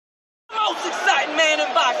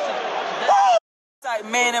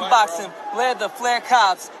Man in boxing, led the Flair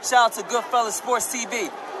Cops. Shout out to Goodfellas Sports TV.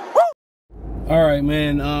 All right,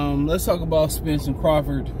 man. Let's talk about Spence and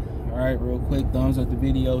Crawford. All right, real quick. Thumbs up the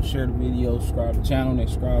video, share the video, subscribe to the channel.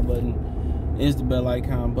 Next subscribe button is the bell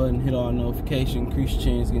icon button. Hit all notifications, increase your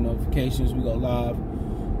chance to get notifications. We go live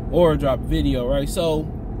or drop a video, right? So,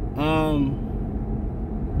 a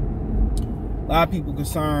lot of people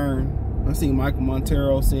concerned. I see Michael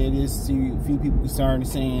Montero said this. See a few people concerned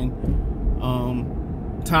saying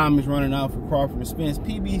time is running out for Crawford and Spence.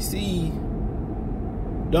 PBC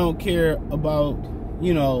don't care about,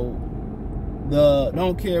 you know,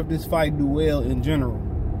 don't care if this fight do well in general.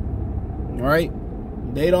 All right?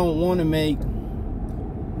 They don't want to make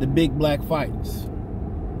the big black fights.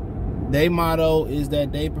 Their motto is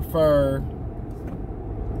that they prefer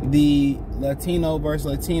the Latino versus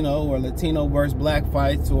Latino or Latino versus black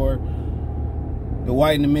fights, or the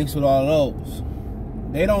white in the mix with all of those.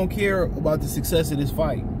 They don't care about the success of this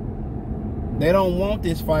fight. They don't want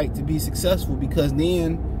this fight to be successful, because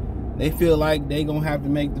then they feel like they're going to have to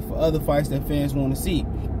make the other fights that fans want to see.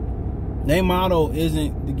 Their motto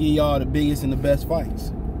isn't to give y'all the biggest and the best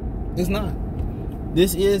fights. It's not.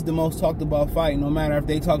 This is the most talked about fight, no matter if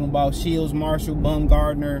they talking about Shields, Marshall,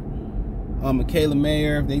 Bumgardner, Michaela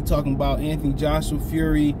Mayer, if they talking about Anthony Joshua,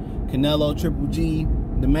 Fury, Canelo, Triple G.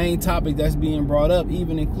 The main topic that's being brought up,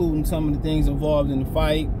 even including some of the things involved in the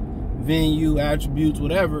fight, venue, attributes,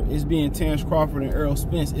 whatever, is being Terence Crawford and Errol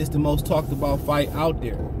Spence. It's the most talked about fight out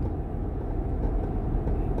there.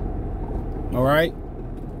 All right?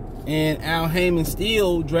 And Al Heyman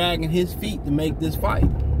still dragging his feet to make this fight.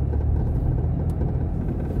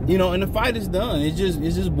 You know, and the fight is done. It's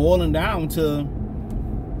just boiling down to,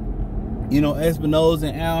 you know, Espinosa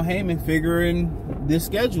and Al Heyman figuring this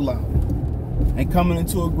schedule out and coming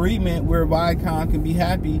into agreement where Viacom can be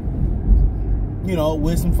happy, you know,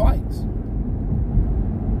 with some fights.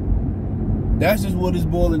 That's just what it's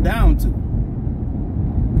boiling down to.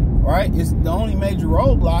 Right? It's the only major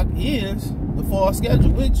roadblock is the fall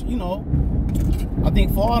schedule, which, you know, I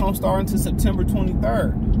think fall don't start until September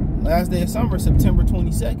 23rd. Last day of summer, September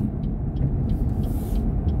 22nd.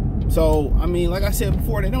 So, I mean, like I said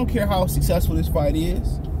before, they don't care how successful this fight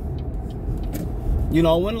is. You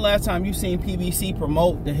know, when the last time you seen PBC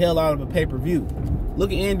promote the hell out of a pay-per-view?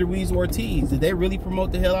 Look at Andy Ruiz-Ortiz. Did they really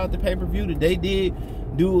promote the hell out of the pay-per-view? Did they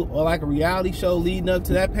do like a reality show leading up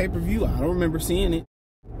to that pay-per-view? I don't remember seeing it.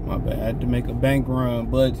 My bad, to make a bank run.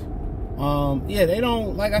 But, yeah, they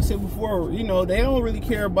don't, like I said before, you know, they don't really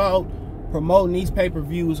care about promoting these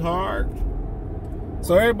pay-per-views hard.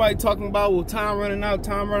 So everybody talking about, well, time running out,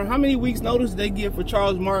 time running. How many weeks notice did they give for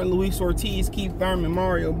Charles Martin, Luis Ortiz, Keith Thurman,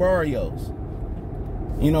 Mario Barrios?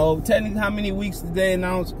 You know, technically, how many weeks did they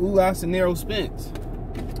announce Ugas and Errol Spence?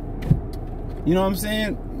 You know what I'm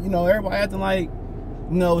saying? You know, everybody acting like,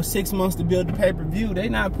 you know, 6 months to build the pay-per-view. They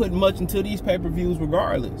not putting much into these pay-per-views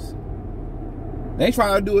regardless. They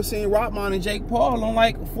try to do a scene Rottman and Jake Paul on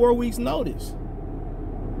like 4 weeks notice.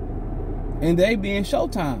 And they be in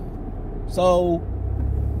Showtime. So,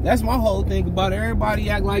 that's my whole thing about it. Everybody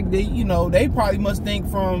act like they, you know, they probably must think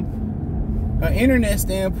from an internet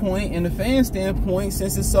standpoint and a fan standpoint,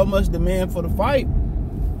 since there's so much demand for the fight,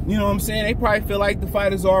 you know what I'm saying? They probably feel like the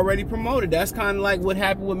fight is already promoted. That's kind of like what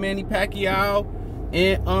happened with Manny Pacquiao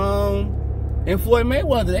and Floyd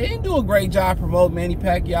Mayweather. They didn't do a great job promoting Manny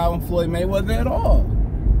Pacquiao and Floyd Mayweather at all.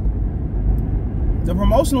 The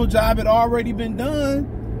promotional job had already been done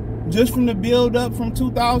just from the build up from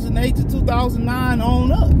 2008 to 2009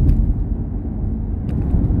 on up.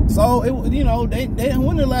 So, it, you know, they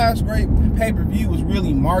when the last great pay-per-view was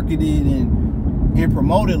really marketed and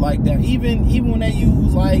promoted like that, even when they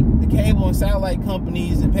use like the cable and satellite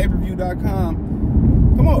companies and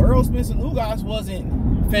pay-per-view.com, come on, Errol Spence and Ugas wasn't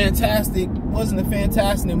fantastic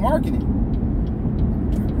in marketing.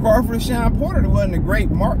 Crawford and Sean Porter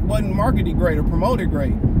wasn't marketed great or promoted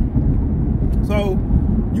great. So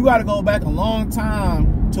you got to go back a long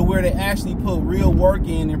time to where they actually put real work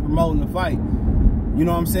in promoting the fight. You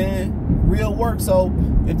know what I'm saying? Real work. So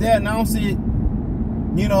if they announce it,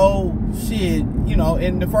 you know, shit, you know,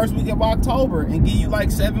 in the first week of October and give you like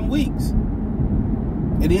 7 weeks,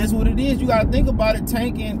 it is what it is. You got to think about it.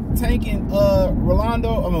 Tanking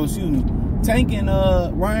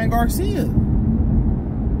Ryan Garcia.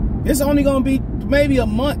 It's only going to be maybe a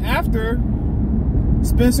month after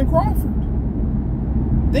Spence and Crawford.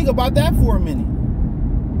 Think about that for a minute.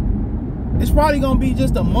 It's probably going to be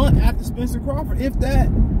just a month after Spence and Crawford, if that.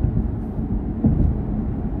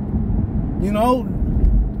 You know?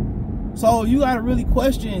 So you got to really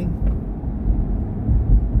question.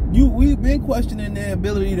 We've been questioning their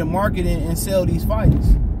ability to market and sell these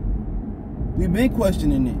fights. We've been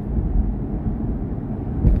questioning it.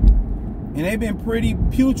 And they've been pretty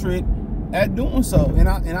putrid at doing so. And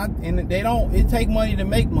they don't, it take money to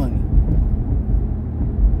make money.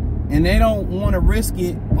 And they don't want to risk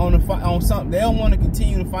it on something. They don't want to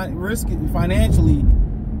continue to risk it financially,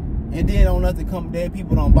 and then on nothing come there,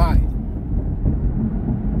 people don't buy it.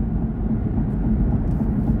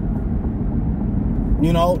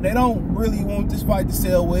 You know, they don't really want this fight to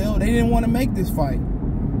sell well. They didn't want to make this fight.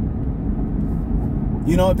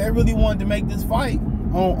 You know, if they really wanted to make this fight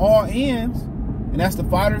on all ends, and that's the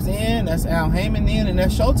fighter's end, that's Al Heyman end, and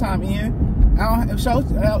that's Showtime end,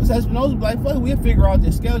 Espinosa be like, fuck, we'll figure out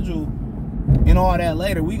the schedule and all that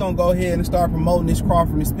later. We gonna go ahead and start promoting this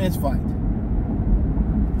Crawford and Spence fight.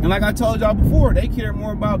 And like I told y'all before, they care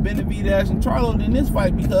more about Benavidez and Charlo than this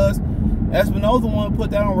fight, because Espinosa wanted to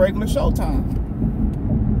put that on regular Showtime.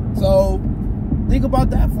 So think about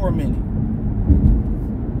that for a minute.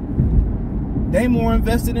 They more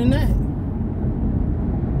invested in that,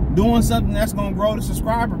 doing something that's gonna grow the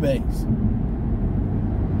subscriber base.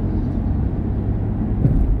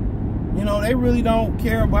 You know, they really don't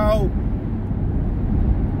care about,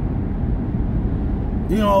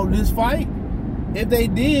 you know, this fight. If they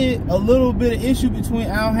did, a little bit of issue between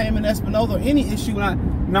Al Heyman and Espinosa, or any issue,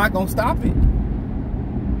 not gonna stop it.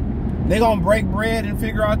 They gonna break bread and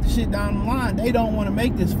figure out the shit down the line. They don't want to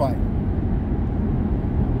make this fight.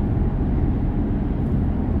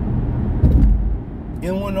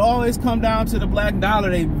 And when it always come down to the black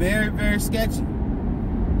dollar, they very, very sketchy.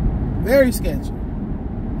 Very sketchy.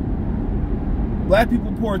 Black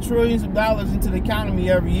people pour trillions of dollars into the economy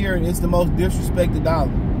every year, and it's the most disrespected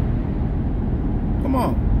dollar. Come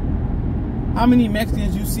on. How many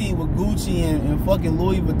Mexicans you see with Gucci and fucking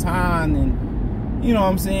Louis Vuitton and, you know what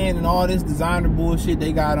I'm saying, and all this designer bullshit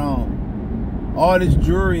they got on. All this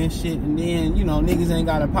jewelry and shit, and then, you know, niggas ain't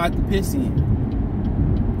got a pot to piss in.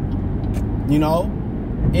 You know?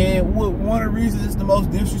 And one of the reasons it's the most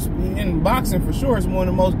disrespected, in boxing for sure, it's one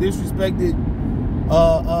of the most disrespected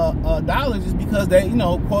dollars, is because they, you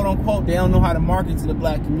know, quote unquote, they don't know how to market to the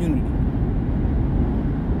black community.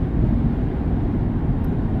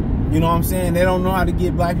 You know what I'm saying? They don't know how to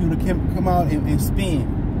get black people to come out and spend.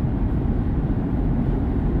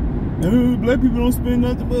 Black people don't spend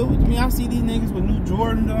nothing. But with me, I see these niggas with new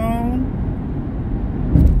Jordans on,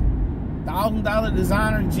 $1,000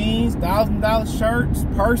 designer jeans, $1,000 shirts,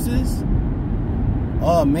 purses,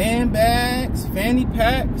 man bags, fanny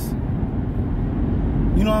packs.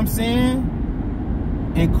 You know what I'm saying?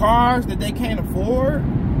 And cars that they can't afford.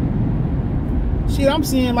 Shit, I'm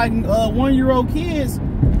seeing like 1-year-old kids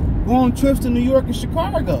go on trips to New York and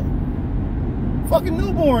Chicago. Fucking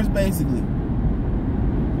newborns, basically.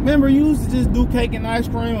 Remember, you used to just do cake and ice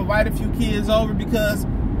cream, invite a few kids over, because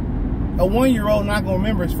a 1-year-old not gonna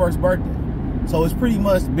remember his first birthday. So it's pretty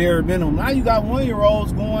much bare minimum. Now you got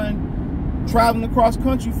 1-year-olds traveling across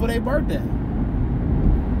country for their birthday.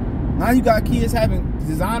 Now you got kids having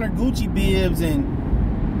designer Gucci bibs and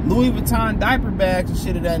Louis Vuitton diaper bags and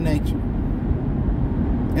shit of that nature.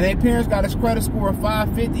 And their parents got a credit score of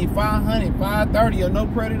 550, 500, 530, or no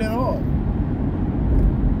credit at all.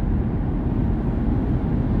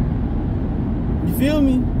 You feel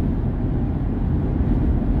me?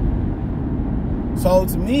 So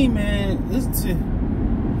to me, man,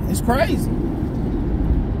 it's crazy.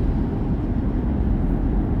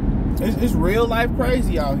 It's real life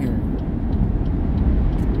crazy out here.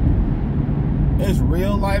 It's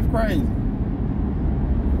real life crazy.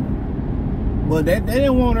 But they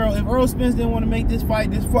didn't want Errol. If Errol Spence didn't want to make this fight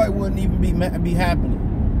wouldn't even be happening.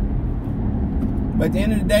 But at the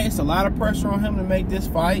end of the day, it's a lot of pressure on him to make this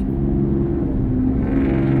fight.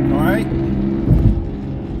 All right?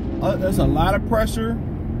 There's a lot of pressure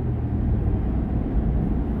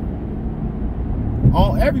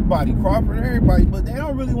on everybody, Crawford and everybody, but they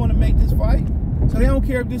don't really want to make this fight. So they don't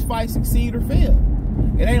care if this fight succeed or fail.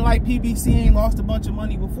 It ain't like PBC ain't lost a bunch of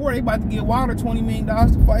money before. They about to get Wilder $20 million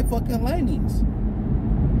to fight fucking Laney's.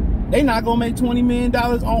 They not gonna make $20 million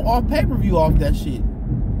off pay-per-view off that shit.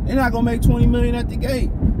 They're not gonna make $20 million at the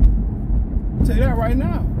gate. I'll tell you that right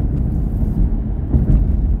now.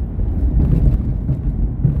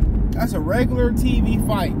 That's a regular TV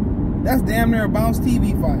fight. That's damn near a bounce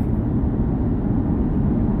TV fight.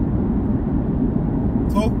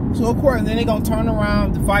 So of course, then they gonna turn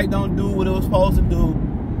around. The fight don't do what it was supposed to do.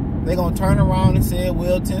 They gonna turn around and say,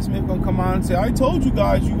 well, Terence Smith gonna come out and say, I told you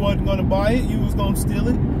guys you wasn't gonna buy it. You was gonna steal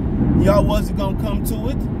it. Y'all wasn't gonna come to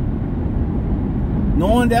it.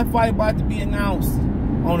 Knowing that fight about to be announced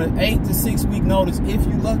on an 8 to 6 week notice, if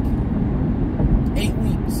you lucky. 8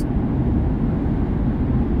 weeks.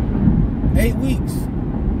 8 weeks.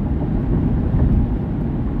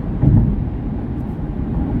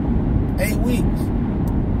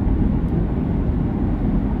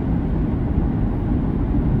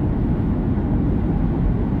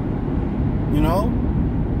 You know?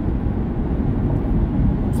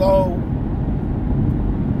 So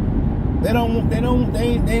they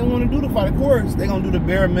ain't want to do the fight. Of course, they gonna do the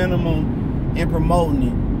bare minimum in promoting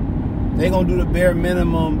it. They gonna do the bare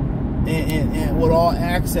minimum and with all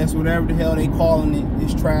access, whatever the hell they calling it,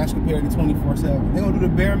 is trash compared to 24/7. They gonna do the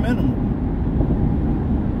bare minimum.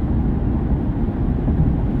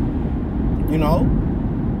 You know,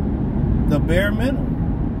 the bare minimum.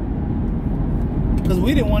 Because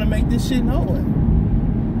we didn't want to make this shit no way.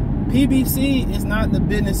 PBC is not in the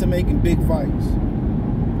business of making big fights.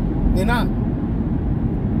 They're not.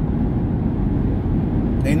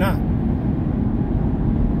 They not.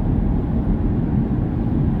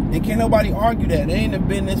 And can't nobody argue that. They ain't in the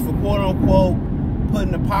business for quote unquote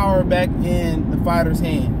putting the power back in the fighter's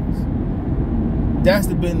hands. That's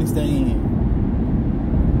the business they in.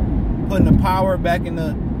 Putting the power back in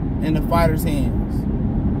the fighter's hands.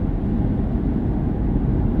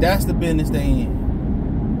 That's the business they in.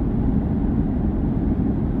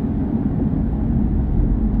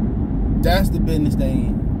 That's the business they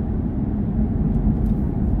in.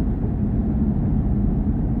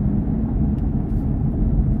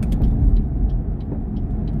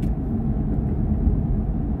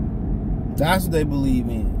 That's what they believe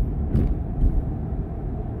in.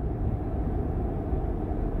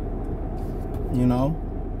 You know?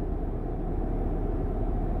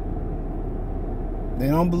 They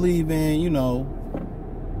don't believe in, you know,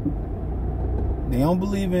 they don't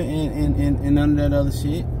believe in none of that other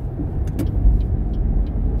shit.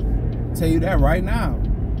 I'll tell you that right now.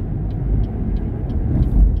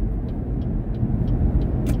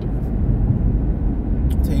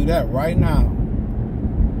 I'll tell you that right now.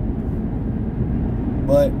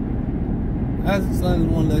 But I just want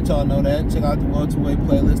to let y'all know that. Check out the World 2-Way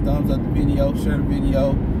playlist. Thumbs up the video. Share the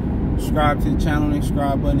video. Subscribe to the channel. The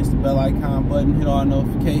subscribe button. It's the bell icon button. Hit all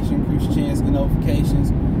notifications. Increase your chance to get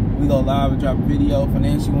notifications. We go live and drop a video.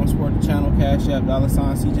 Financially want to support the channel. Cash App,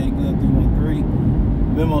 $CJGood313.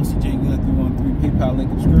 Venmo, CJGood313. PayPal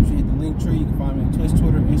link in the description. Hit the link tree. You can find me on Twitch,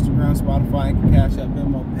 Twitter, Instagram, Spotify, Cash App,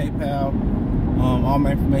 Venmo, PayPal. All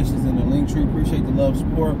my information is in the link tree. Appreciate the love,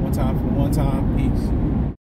 support. One time for the one time. Peace.